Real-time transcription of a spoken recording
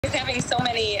With having so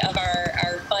many of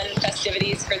our fun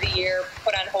festivities for the year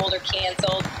put on hold or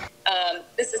canceled,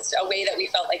 this is a way that we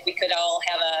felt like we could all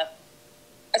have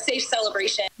a safe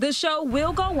celebration. The show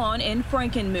will go on in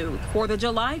Frankenmuth for the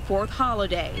July 4th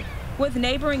holiday, with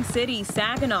neighboring cities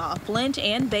Saginaw, Flint,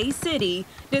 and Bay City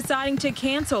deciding to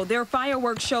cancel their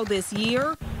fireworks show this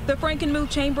year. The Frankenmuth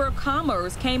Chamber of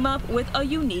Commerce came up with a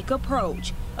unique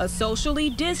approach, a socially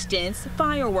distanced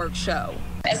fireworks show.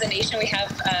 As a nation, we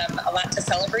have a lot to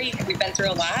celebrate. We've been through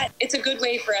a lot. It's a good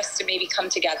way for us to maybe come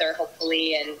together,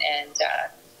 hopefully, and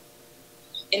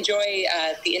enjoy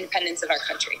the independence of our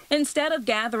country. Instead of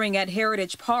gathering at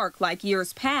Heritage Park like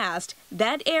years past,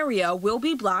 that area will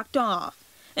be blocked off.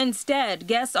 Instead,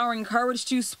 guests are encouraged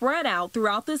to spread out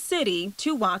throughout the city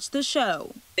to watch the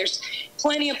show. There's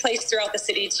plenty of place throughout the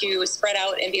city to spread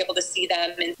out and be able to see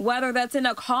them. Whether that's in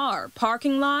a car,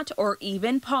 parking lot, or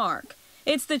even park.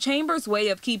 It's the Chamber's way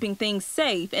of keeping things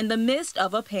safe in the midst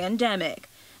of a pandemic.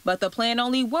 But the plan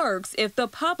only works if the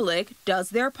public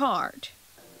does their part.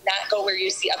 Not go where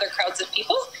you see other crowds of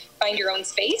people. Find your own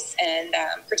space and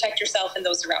protect yourself and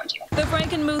those around you. The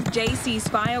Frankenmuth JC's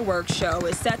fireworks show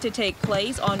is set to take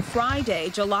place on Friday,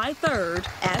 July 3rd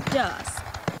at dusk.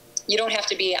 You don't have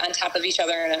to be on top of each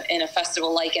other in a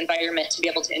festival-like environment to be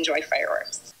able to enjoy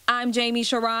fireworks. I'm Jamie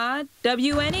Sherrod,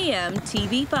 WNEM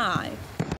TV5.